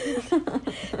betrayal.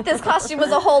 This costume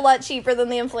was a whole lot cheaper than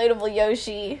the inflatable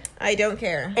Yoshi. I don't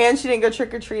care. And she didn't go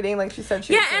trick or treating like she said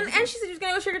she. Yeah, was and she said she was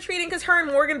going to go trick or treating because her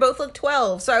and Morgan both look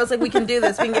 12. So I was like, we can do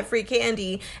this. We can get free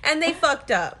candy. And they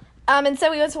fucked up. And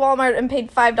so we went to Walmart and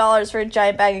paid $5 for a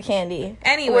giant bag of candy.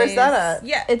 Anyways. Where's that at?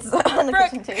 Yeah. It's on the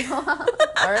Brooke. kitchen table.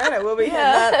 All right, I will be hitting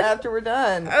that after we're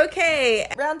done. Okay.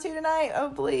 Round 2 tonight. Oh,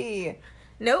 Blee.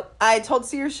 Nope. I told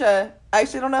Saoirse. I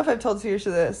actually don't know if I've told Saoirse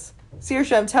this.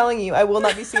 Saoirse, I'm telling you, I will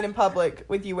not be seen in public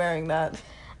with you wearing that.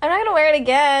 I'm not gonna wear it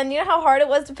again. You know how hard it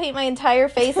was to paint my entire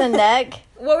face and neck?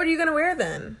 What were you going to wear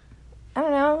then? I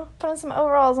don't know. Put on some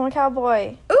overalls. I'm a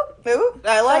cowboy. Ooh,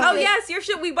 I like Oh it. yeah,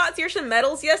 Saoirse. We bought Saoirse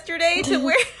medals yesterday to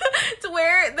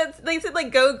wear. That they said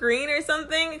like go green or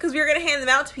something because we were gonna hand them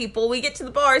out to people. We get to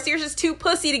the bar. Saoirse's too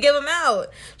pussy to give them out.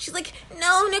 She's like,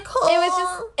 no, Nicole.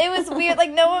 It was weird.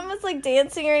 Like, no one was, like,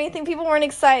 dancing or anything. People weren't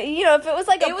excited. You know, if it was,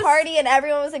 like, It a was- party and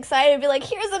everyone was excited, it'd be like,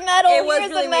 here's a medal, It was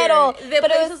here's really a medal. weird. The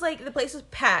But place it was like the place was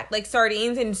packed like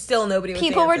sardines, and still nobody was.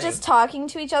 people were dancing. just talking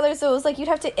to each other, so it was like you'd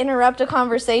have to interrupt a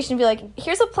conversation and be like,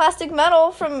 here's a plastic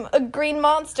medal from a green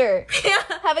monster. Yeah.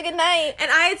 Have a good night.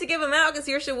 And I had to give them out because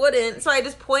Saoirse wouldn't. So I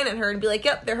just point at her and be like,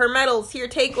 "Yep, they're her medals. Here,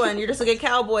 take one. You're just like a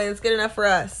cowboy. That's good enough for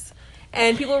us."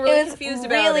 And people were really It was confused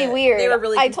about really it. weird. They were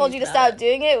really. I told you to confused about stop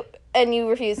doing it, and you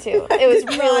refused to. It was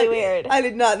really weird. I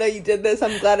did not know you did this.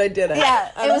 I'm glad I did it. Yeah,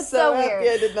 it I'm was so happy weird.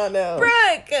 I did not know.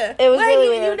 Brooke, It was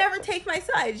really you weird. never take my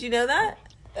side. Did you know that?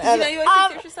 Did And- you know you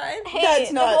always take Saoirse's side? Hey,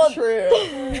 That's not well, true.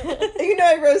 You know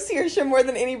I roast Saoirse more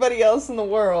than anybody else in the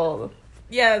world.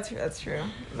 Yeah, that's true.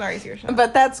 Sorry, Saoirse.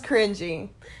 But that's cringy.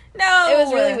 No. It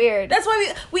was really weird. That's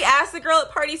why we asked the girl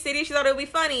at Party City. She thought it would be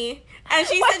funny. And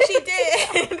she said she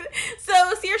did.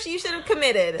 So, seriously, you should have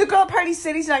committed. The girl at Party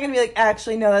City's not gonna be like,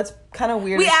 actually, no, that's kind of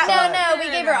weird. We asked- No, No, we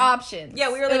no, gave no. her options.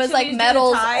 Yeah, we were It like, was should like we just do the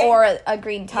medals tie? or a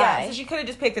green tie. Yeah, so she could have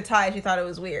just picked the tie if she thought it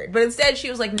was weird. But instead, she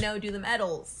was like, no, do the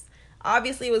medals.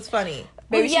 Obviously, it was funny.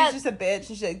 Maybe Well, yeah. she's just a bitch. And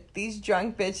she's like, these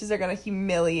drunk bitches are gonna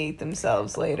humiliate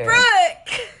themselves later.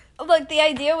 Brooke! Look, the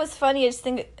idea was funny. I just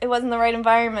think it wasn't the right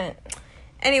environment.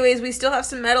 Anyways, we still have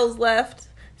some medals left.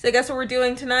 So guess what we're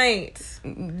doing tonight?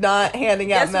 Not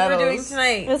handing out Guess what medals. we're doing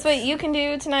tonight? That's what you can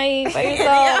do tonight by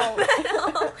Yeah.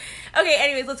 yourself. Okay,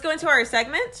 anyways, let's go into our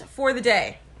segment for the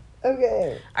day.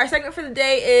 Okay. Our segment for the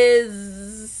day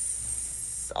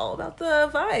is all about the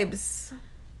vibes.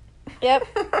 Yep.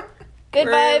 Good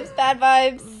We're- vibes, bad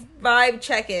vibes. Vibe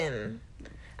check-in.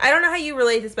 I don't know how you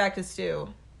relate this back to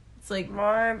Stu. It's like,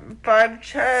 My vibe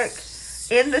check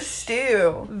in the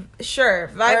stew. sure,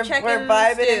 vibe check We're in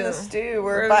vibing the stew. in the stew.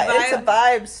 We're It's a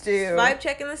vibe stew. Vibe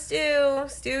check in the stew.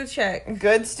 Stew check.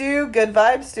 Good stew, good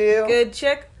vibe stew. Good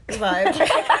chick vibe.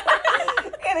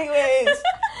 Anyways.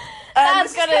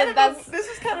 That's gonna- This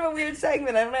is kind of a weird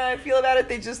segment. I don't know how I feel about it.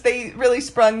 They really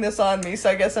sprung this on me, so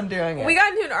I guess I'm doing it. We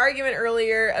got into an argument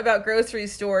earlier about grocery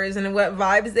stores and what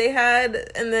vibes they had,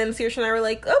 and then Saoirse and I were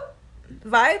like, oh,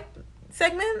 vibe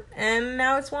segment, and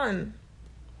now it's one.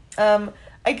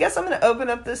 I guess I'm going to open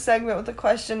up this segment with a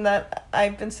question that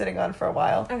I've been sitting on for a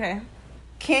while. Okay.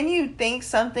 Can you think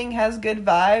something has good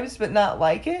vibes but not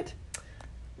like it?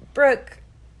 Brooke,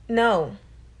 no.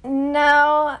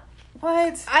 No,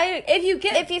 What?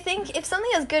 if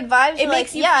something has good vibes, It you're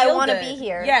makes like, you yeah, I feel want to good. be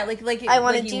here. Yeah, like I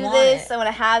want to like do you this. it. I want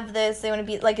to have this. I want to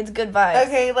be like, it's good vibes.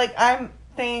 Okay, like I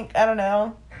don't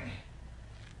know.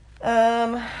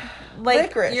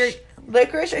 Like Licorice.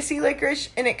 Licorice, I see licorice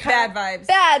and it kind bad of... vibes.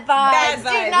 Bad vibes. Bad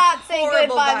vibes. Do not say good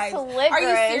Horrible vibes to licorice. Are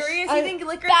you serious? You think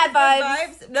licorice bad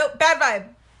is good vibes? Nope, bad vibe.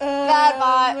 Bad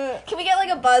vibe. Can we get like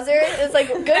a buzzer? It's like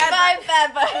good Bad vibe,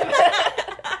 bad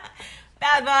vibe.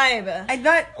 Bad vibe. I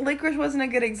thought licorice wasn't a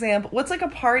good example. What's like a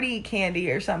party candy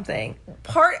or something?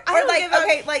 I Or don't like, give a-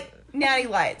 okay, like Natty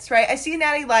Lights, right? I see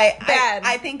Natty Light. Bad.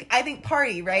 I think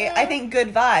party, right? I think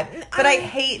good vibe. But I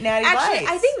hate Natty Actually,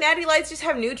 Lights. I think Natty Lights just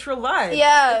have neutral vibes.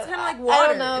 Yeah, It's kind of like I water.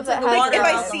 don't know if It's that like has water if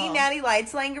I alcohol. see Natty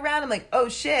Lights laying around, I'm like, oh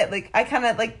shit. Like I kind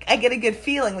of like, I get a good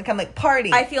feeling. Like I'm like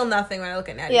party. I feel nothing when I look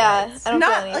at Natty Yeah, Lights. I don't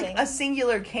Not feel like anything. a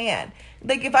singular can.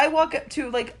 Like if I walk up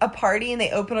to like a party and they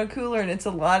open a cooler and it's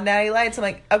a lot of Natty Lights, I'm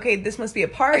like, okay, this must be a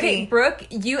party. Okay, Brooke,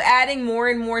 you adding more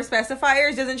and more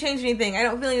specifiers doesn't change anything. I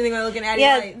don't feel anything when I look at Natty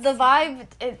Yeah, Lights. the vibe,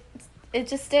 it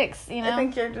just sticks, you know? I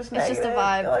think you're just It's just a negative.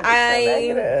 vibe. You're just so I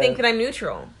negative. think that I'm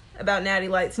neutral about Natty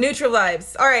Lights. Neutral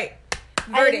vibes. All right.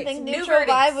 I Verdict. didn't think New neutral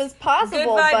verdicts. vibe was possible, Good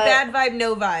vibe, but bad vibe,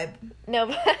 no vibe. no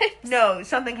vibes. No,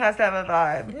 something has to have a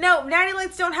vibe. No, Natty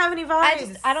Lights don't have any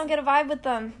vibes. I don't get a vibe with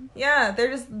them. Yeah, they're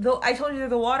just. I told you they're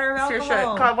the water of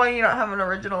alcohol. God, why you don't have an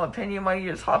original opinion? Why you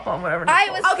just hop on whatever? I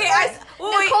Nicole was says? Okay,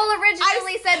 wait. Nicole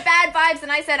originally said bad vibes,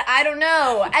 and I said I don't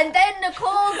know, and then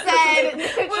Nicole said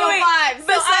neutral Wait. vibes.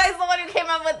 So I Besides- was the one who came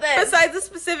up with this. Besides the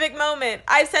specific moment,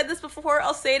 I've said this before.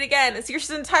 I'll say it again. Saoirse's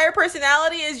entire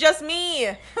personality is just me.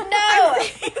 No,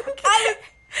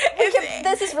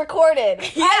 this is recorded.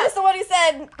 I was the one who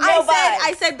said no vibes.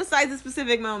 I said besides the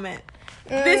specific moment.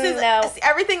 This is no.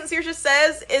 everything that Saoirse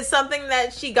says is something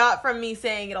that she got from me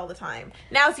saying it all the time.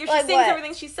 Now Saoirse Like sings what?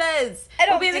 everything she says. I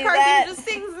don't We'll be in the do car. that. Saoirse just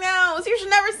sings now. Saoirse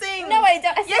never sings. No, I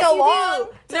don't. I Yes, sing you along.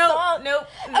 do. to song. Nope.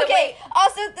 Okay.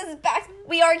 Also, this is back.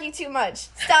 We argue too much.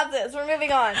 Stop this. We're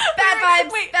moving on. Bad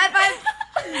vibes. Wait. Bad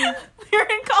vibes. We were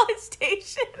in College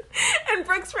Station, and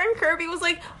Brooke's friend Kirby was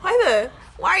like, "Why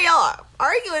are y'all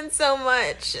arguing so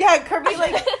much?" Yeah, Kirby,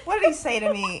 like, what did he say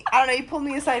to me? I don't know. He pulled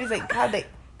me aside. He's like, God, they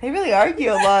really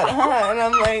argue a lot, huh? And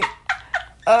I'm like,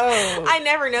 oh. I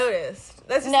never noticed.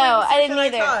 That's just No, like I Saoirse didn't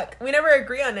and either. talk. We never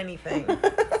agree on anything.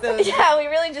 So Yeah, we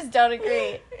really just don't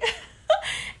agree.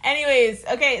 Anyways,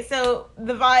 okay, so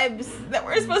the vibes that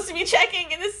we're supposed to be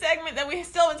checking in this segment that we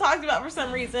still haven't talked about for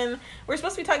some reason. We're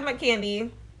supposed to be talking about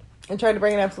candy. I tried to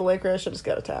bring it up to licorice. I just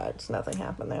got attacked. Nothing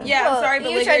happened there. Yeah, I'm sorry,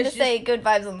 but you tried to licorice say good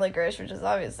vibes on licorice, which is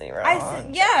obviously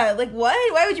wrong. yeah, like what?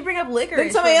 Why would you bring up licorice?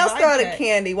 Then somebody for a else vibe throw out a check?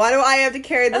 candy. Why do I have to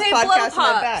carry this Okay, blow podcast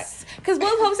on my back? pops. Because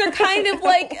blow pops are kind of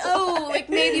like, like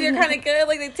maybe they're kind of good,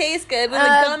 like they taste good, with the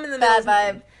gum in the middle.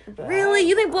 Bad vibe. Really?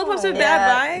 You think blow pops are Yeah,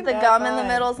 bad vibe? the Bad gum in the vibe.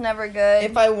 middle's never good.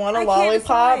 If I want a I can't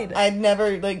lollipop, decide. I'd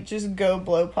never, like, just go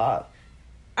blow pop.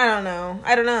 I don't know.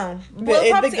 Blow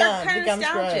The pops gum. are kind The of gum's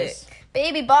nostalgic. gross.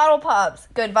 Baby bottle pops,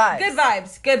 good vibes. Good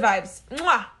vibes. Good vibes.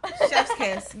 Mwah. Chef's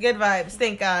kiss. Good vibes.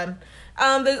 Thank God.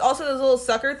 There's also those little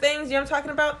sucker things. You know what I'm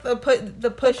talking about?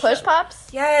 The push Pops?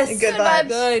 Yes. Good vibes.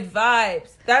 Good vibes.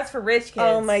 That's for rich kids.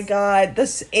 Oh my god,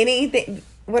 this anything.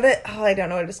 I don't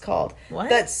know what it's called. What?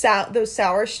 Those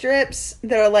sour strips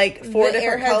that are like four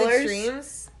different Airheads colors.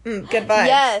 Extremes. Good vibes.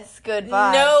 Yes, good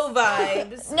vibes. No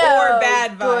vibes. No, or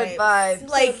bad vibes. good vibes.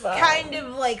 Like, Good vibes. kind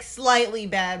of like slightly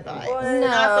bad vibes. No,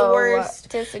 Not the worst.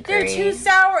 disagree. They're too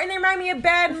sour and they remind me of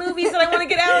bad movies that I want to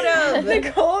get out of.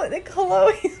 Nicole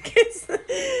always gets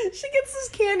this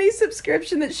candy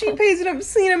subscription that she pays an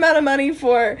obscene amount of money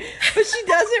for, but she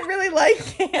doesn't really like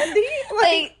candy.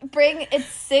 They bring it's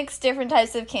 6 different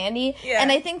types of candy, Yeah.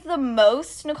 and I think the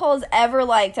most Nicole has ever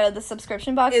liked out of the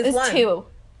subscription box is one. 2.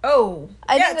 Oh.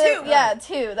 I yeah, think that-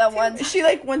 too. Yeah, 2. That one. She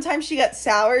one time she got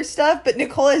sour stuff, but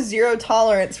Nicole has zero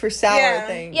tolerance for sour Yeah.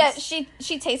 things. Yeah,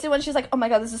 she tasted one. She was like, "Oh my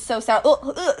god, this is so sour!"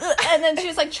 And then she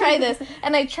was like, "Try this,"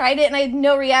 and I tried it, and I had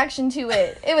no reaction to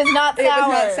it. It was not sour. It was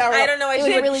not sour. I don't know. It was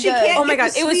really she good. can't Oh my get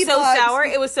god, the it was sweet so box. sour.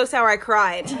 It was so sour I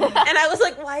cried. And I was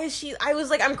like, why is she I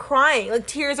was like, I'm crying. Like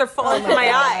tears are falling from my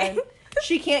eye.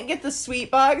 She can't get the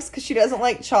sweet box because she doesn't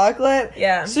like chocolate.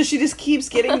 Yeah. So she just keeps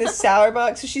getting the sour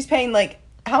box. So she's paying like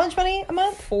how much money a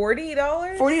month? $40?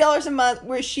 $40 a month,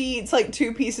 where she eats like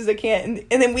 2 pieces of candy,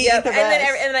 and then we eat the rest.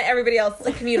 And then everybody else is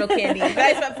like communal candy. But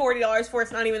I spent $40 for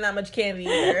it's not even that much candy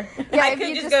either. Yeah, I if could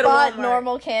you just just go to bought Walmart.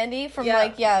 normal candy from Yeah.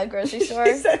 a grocery store.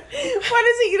 She said, what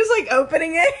is it? You just like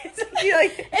opening it? It's like, you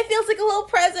like It feels like a little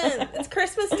present. It's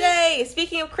Christmas Day.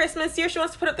 Speaking of Christmas, Saoirse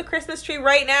wants to put up the Christmas tree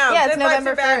right now. Yeah, it's Good vibes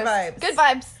November or bad 1st. vibes? Good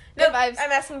vibes. Good Nope, vibes.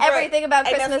 I'm asking Brooke. Everything about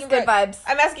I'm Christmas, asking good Brooke. vibes.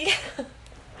 I'm asking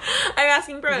I'm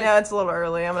asking Brooke. no, it's a little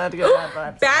early. I'm gonna have to go bad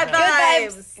vibes. Bad Good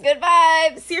vibes. vibes. Good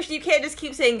vibes. Seriously, you can't just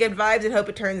keep saying good vibes and hope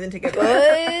it turns into good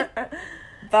vibes. Good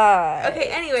vibes. Okay,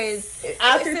 anyways.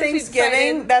 After since we've Thanksgiving,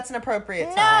 decided- that's an appropriate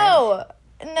time. No.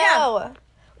 Yeah.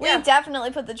 We Yeah.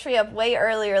 definitely put the tree up way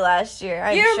earlier last year.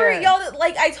 I'm You remember sure. y'all,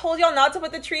 like, I told y'all not to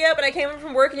put the tree up, and I came in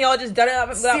from work, and y'all just done it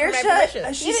without my permission. Saoirse,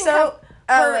 she's didn't so come-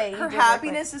 Oh, wait, you her did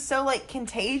happiness is so like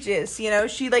contagious. You know,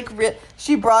 she like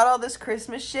she brought all this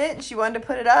Christmas shit and she wanted to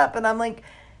put it up, and I'm like,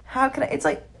 how can I? It's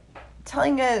like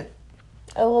telling a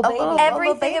little baby. little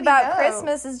Everything baby, about no.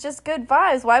 Christmas is just good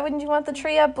vibes. Why wouldn't you want the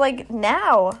tree up like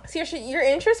now? Seriously, your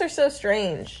interests are so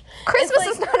strange. Christmas like-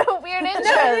 is not a weird interest.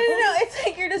 No. It's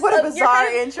like you're just What a you're bizarre kind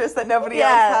of- interest that nobody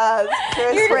Yeah. else has.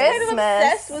 You're just kind of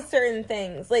Christmas. obsessed with certain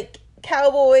things, like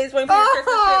Cowboys when Christmas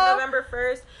tree on November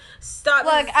 1st. Stop.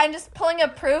 Look, I'm just pulling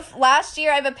up proof. Last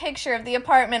year, I have a picture of the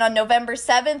apartment on November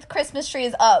 7th. Christmas tree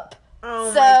is up.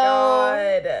 Oh So-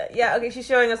 my god. Yeah, okay, she's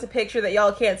showing us a picture that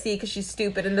y'all can't see because she's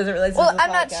stupid and doesn't realize Well, this is a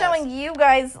I'm not podcast. showing you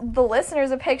guys, the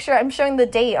listeners, a picture. I'm showing the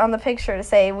date on the picture to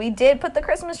say we did put the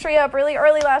Christmas tree up really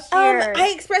early last year.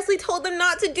 I expressly told them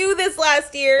not to do this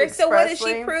last year. So what is she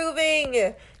Expressly?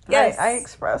 proving? Yes. I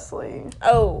expressly.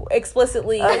 Oh,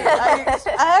 explicitly.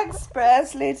 I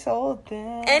expressly told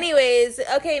them. Anyways,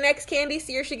 okay, next candy.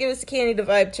 Seer should give us a candy to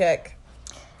vibe check.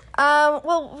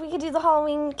 Well, we could do the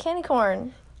Halloween candy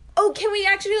corn. Oh, can we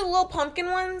actually do the little pumpkin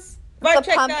ones? The Vibe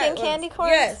check pumpkin that candy ones.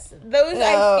 corns? Yes, those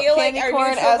No, I feel like candy are corn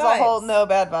neutral as vibes. a whole, no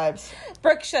bad vibes.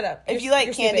 Brooke, shut up. If you like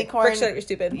you're candy stupid. corn- Brooke, shut up. You're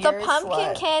stupid. The You're a pumpkin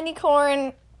slut. candy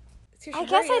corn, Seriously, I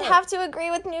guess hurry I'd up. have to agree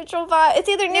with neutral vibe. It's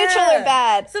either neutral or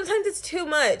bad. Sometimes it's too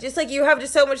much. It's like you have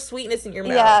just so much sweetness in your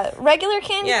mouth. Yeah, regular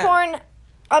candy Yeah. corn,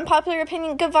 unpopular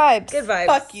opinion, good vibes. Good vibes.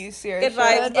 Fuck you, Siri. Good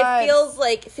vibes. Good vibes.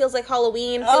 It feels like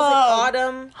Halloween. Feels like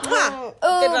autumn. Ha!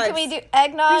 Oh, Good vibes. can we do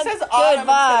eggnog? Who says Good autumn instead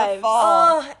vibes. of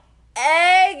fall? Oh,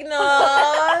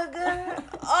 eggnog.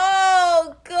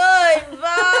 Oh, good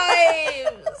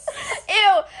vibes.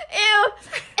 Ew,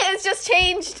 it's just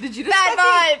changed. Did you just Bad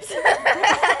fucking- vibes.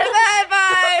 Bad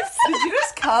vibes. Did you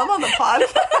just come on the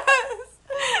podcast?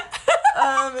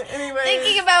 Anyway.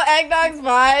 Thinking about eggnog's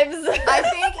vibes. I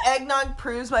think eggnog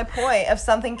proves my point of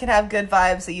something can have good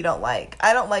vibes that you don't like.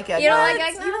 I don't like eggnog. You don't like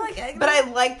eggnog? You don't like eggnog? But I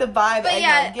like the vibe But eggnog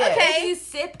yeah, gives. okay. If you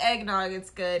sip eggnog, it's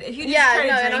good. If you just Yeah, try to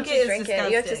no, I drink don't it, just it's drink it.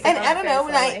 disgusting. You have to sip And it. I don't know,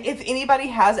 Very slowly. if anybody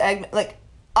has egg, like,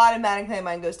 automatically my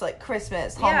mind goes to like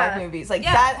Christmas, Hallmark Yeah. movies. Like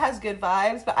Yeah. that has good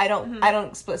vibes, but I don't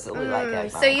explicitly like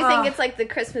eggnog. So you think Ugh. it's like the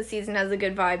Christmas season has the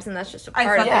good vibes, and that's just a I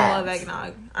part of fucking it. Yeah. love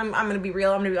eggnog. I'm gonna be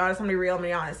real. I'm gonna be honest. I'm gonna be real. I'm gonna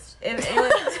be honest. If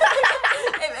anyone,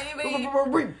 if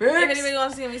anybody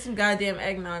wants to give me some goddamn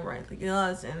eggnog right, like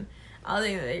listen, I'll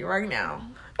take that right now.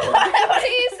 What are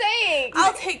you saying?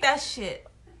 I'll take that shit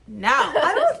now.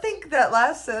 I don't think that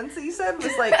last sentence that you said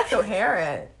was like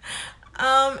coherent.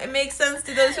 It makes sense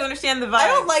to those who understand the vibe. I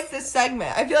don't like this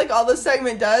segment. I feel like all this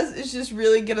segment does is just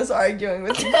really get us arguing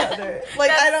with each other.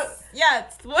 Like I don't. Yeah,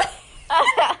 it's what.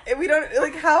 We don't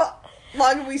like how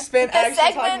long have we spent The actually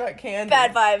talking segment, about candy?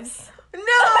 Bad vibes.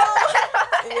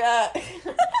 No. Yeah.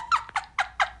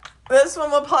 This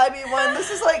one will probably be one.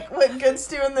 This is like what Good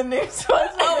Stew in the News was.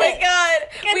 Oh my god.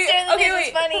 Good Stew in the News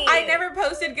is funny. I never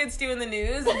posted Good Stew in the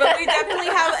News, but we definitely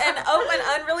have an open,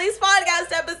 unreleased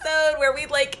podcast episode where we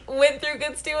like went through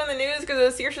Good Stew in the News because it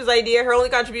was Saoirse's idea, her only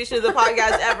contribution to the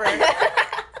podcast ever.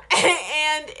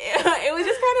 And it was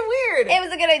just kind of weird. It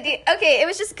was a good idea. Okay, it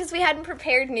was just because we hadn't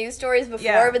prepared news stories before,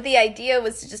 Yeah. but the idea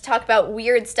was to just talk about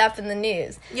weird stuff in the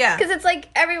news. Yeah. Because it's like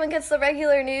everyone gets the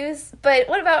regular news, but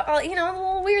what about all, the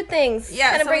little weird things? Yeah,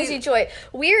 Kind of so brings we- you joy.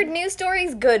 Weird news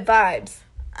stories, good vibes.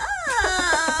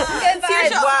 Good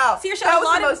vibes. Wow. Saoirse, That a was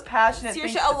lot the of most passionate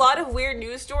Saoirse, thing. a lot of weird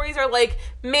news stories are like,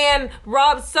 man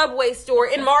robbed Subway store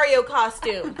in Mario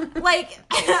costume. Like,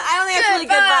 I don't think that's Good really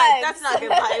good vibes. vibes. That's not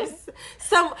good vibes.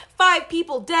 Some 5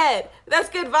 people dead. That's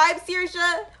good vibes, Saoirse.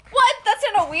 What? That's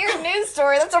not a weird news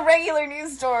story. That's a regular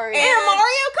news story. In a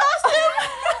Mario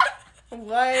costume?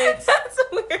 What? That's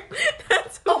weird.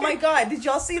 That's weird. Oh my god, did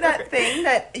y'all see that thing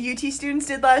that UT students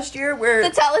did last year where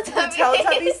The Teletubbies. the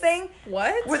Teletubbies thing?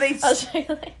 What? Where they I'll show you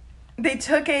later. they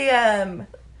took a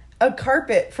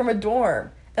carpet from a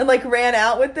dorm and like ran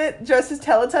out with it dressed as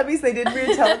Teletubbies. They did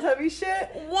weird Teletubby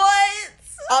shit. What?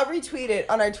 I'll retweet it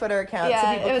on our Twitter account Yeah,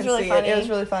 so people it was can really see funny. it. It was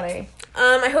really funny.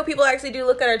 I hope people actually do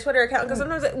look at our Twitter account because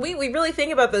sometimes we really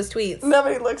think about those tweets.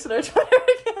 Nobody looks at our Twitter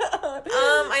account.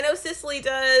 I know Cicely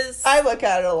does. I look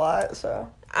at it a lot, so.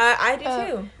 I do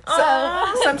too.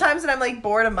 So sometimes when I'm like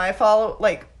bored of my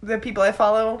the people I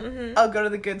follow, Mm-hmm. I'll go to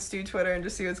the Good Stew Twitter and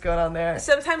just see what's going on there.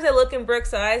 Sometimes I look in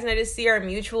Brooke's eyes and I just see our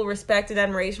mutual respect and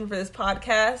admiration for this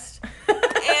podcast.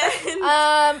 And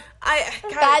God,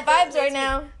 Bad vibes makes right me-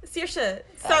 now. Saoirse,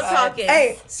 stop vibes. talking.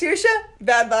 Hey, Saoirse,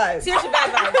 bad vibes. Saoirse,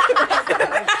 bad vibes.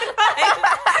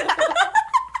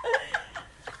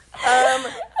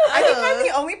 I think I'm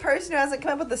the only person who hasn't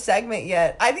come up with a segment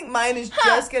yet. I think mine is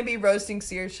just gonna be roasting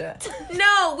Saoirse.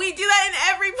 No, we do that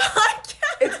in every podcast.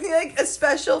 It's gonna be like a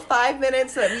special 5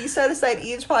 minutes that we set aside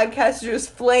each podcast to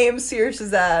just flame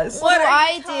Saoirse's ass. What do are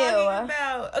I you talking do?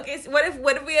 about? Okay, so what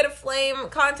if we had a flame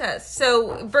contest?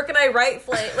 So Brooke and I write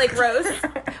like roast.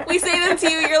 We say them to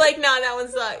you. You're like, nah, that one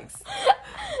sucks.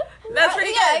 That's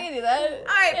pretty Yeah, I good. can do that. All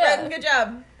right, Yeah. Brooke, good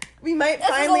job. We might This is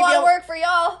a finally lot be of able- work for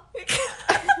y'all.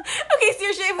 Okay,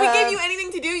 Saoirse, if we gave you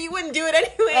anything to do, you wouldn't do it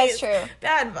anyways. That's true.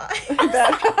 Bad vibe.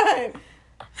 Bad vibe.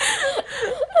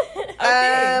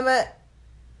 Okay.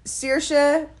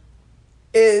 Saoirse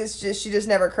is she just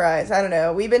never cries. I don't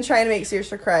know. We've been trying to make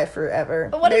Saoirse cry forever.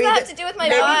 But what does Maybe that have to do with my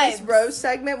maybe vibes? this roast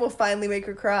segment will finally make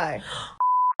her cry.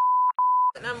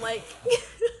 And I'm like,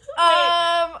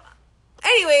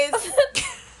 anyways,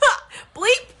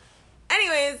 bleep.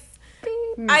 Anyways,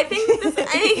 I think this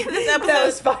episode. That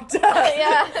was fucked up.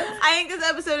 Yeah. I think this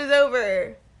episode is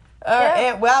over.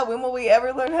 And wow, when will we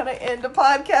ever learn how to end a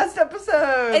podcast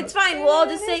episode? It's fine. We'll all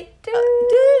just say, do